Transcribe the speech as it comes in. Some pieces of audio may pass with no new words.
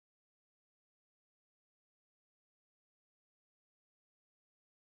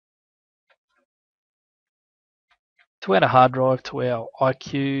To add a hard drive to our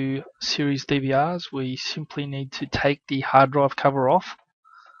IQ series DVRs, we simply need to take the hard drive cover off.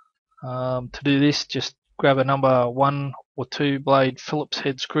 To do this, just grab a number 1 or 2 blade Phillips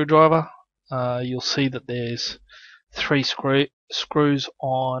head screwdriver. You'll see that there's 3 screws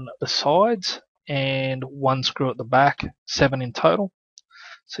on the sides and 1 screw at the back, 7 in total.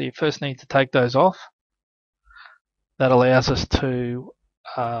 So you first need to take those off. That allows us to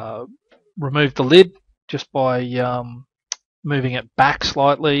remove the lid just by moving it back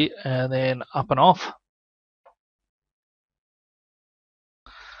slightly and then up and off.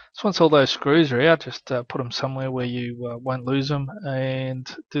 So once all those screws are out, just put them somewhere where you won't lose them,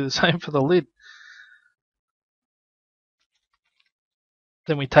 and do the same for the lid.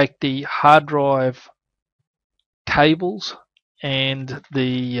 Then we take the hard drive cables and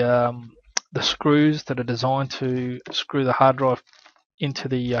the screws that are designed to screw the hard drive into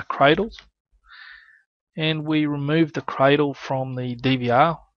the cradles, and we remove the cradle from the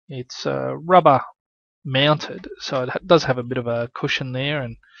DVR. It's rubber mounted, so it does have a bit of a cushion there,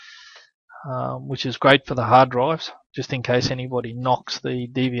 and which is great for the hard drives, just in case anybody knocks the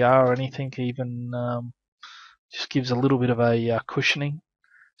DVR or anything, even just gives a little bit of a cushioning.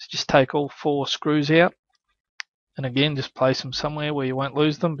 So just take all 4 screws out, and again just place them somewhere where you won't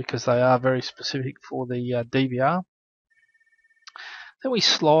lose them, because they are very specific for the DVR. Then we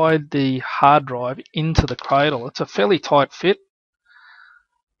slide the hard drive into the cradle. It's a fairly tight fit,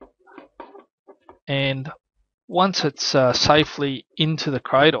 and once it's safely into the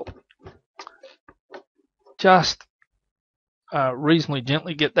cradle, just reasonably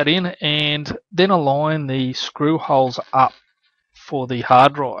gently get that in, and then align the screw holes up for the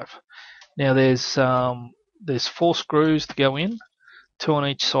hard drive. Now there's 4 screws to go in, 2 on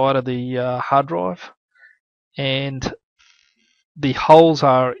each side of the hard drive, and the holes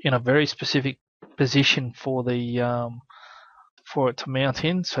are in a very specific position for the for it to mount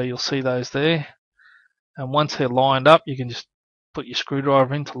in. So you'll see those there, and once they're lined up, you can just put your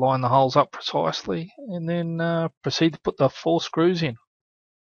screwdriver in to line the holes up precisely, and then proceed to put the 4 screws in.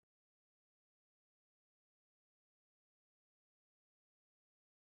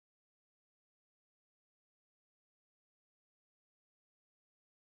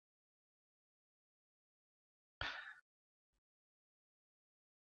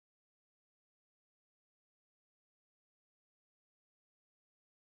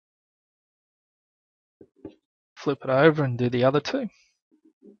 Flip it over and do the other 2.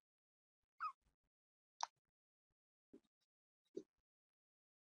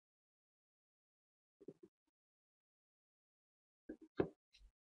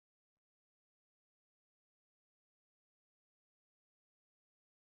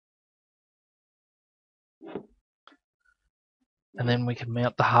 And then we can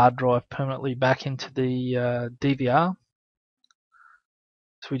mount the hard drive permanently back into the DVR.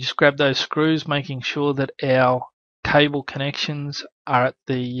 So we just grab those screws, making sure that our cable connections are at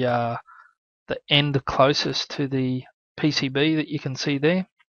the end closest to the PCB that you can see there,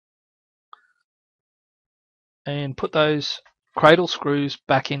 and put those cradle screws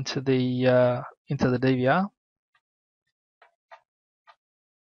back into the DVR.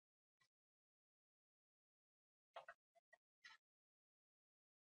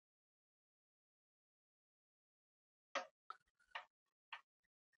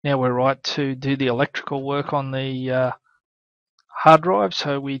 Now we're right to do the electrical work on the hard drive.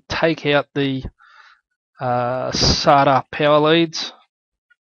 So we take out the SATA power leads,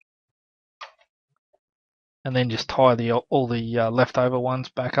 and then just tie all the leftover ones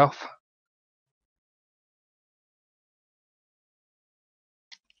back off.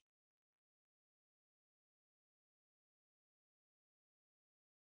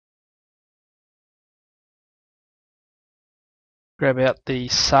 Grab out the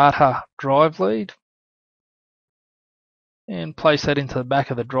SATA drive lead and place that into the back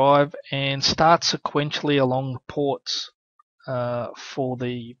of the drive, and start sequentially along the ports for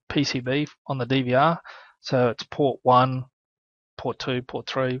the PCB on the DVR. So it's port 1, port 2, port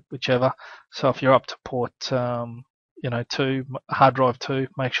 3, whichever. So if you're up to port 2, hard drive 2,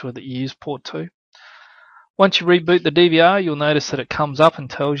 make sure that you use port 2. Once you reboot the DVR, you'll notice that it comes up and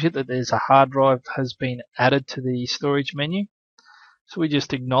tells you that there's a hard drive that has been added to the storage menu. So we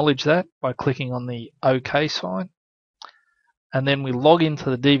just acknowledge that by clicking on the OK sign, and then we log into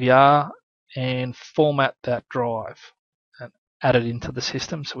the DVR and format that drive and add it into the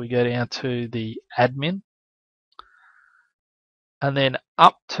system. So we go down to the admin, and then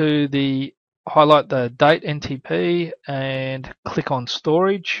up to the highlight the date NTP and click on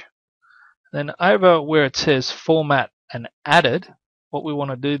storage. Then over where it says format and added, what we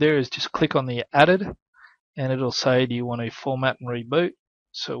want to do there is just click on the added and it'll say, do you want to format and reboot?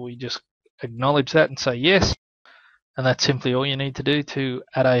 So we just acknowledge that and say yes, and that's simply all you need to do to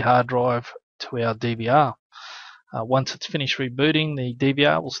add a hard drive to our DVR. Once it's finished rebooting, the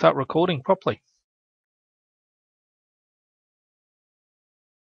DVR will start recording properly.